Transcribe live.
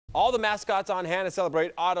All the mascots on hand to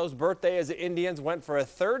celebrate Otto's birthday as the Indians went for a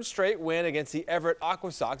third straight win against the Everett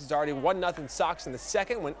Aqua Sox. It's already 1-0 Sox in the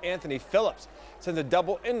second when Anthony Phillips sends a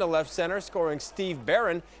double into left center, scoring Steve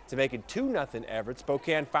Barron to make it 2-0 Everett.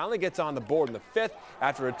 Spokane finally gets on the board in the fifth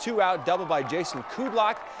after a two-out double by Jason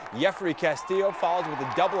Kudlock. Jeffrey Castillo follows with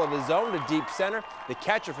a double of his own to deep center, the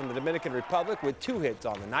catcher from the Dominican Republic with 2 hits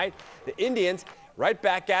on the night. The Indians right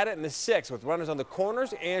back at it in the sixth with runners on the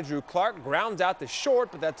corners. Andrew Clark grounds out the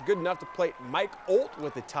short, but that's good enough to plate Mike Olt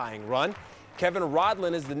with the tying run. Kevin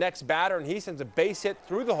Rodlin is the next batter, and he sends a base hit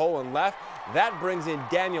through the hole and left. That brings in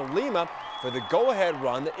Daniel Lima for the go-ahead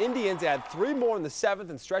run. The Indians add 3 more in the seventh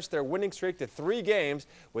and stretch their winning streak to 3 games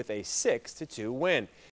with a 6-2 win.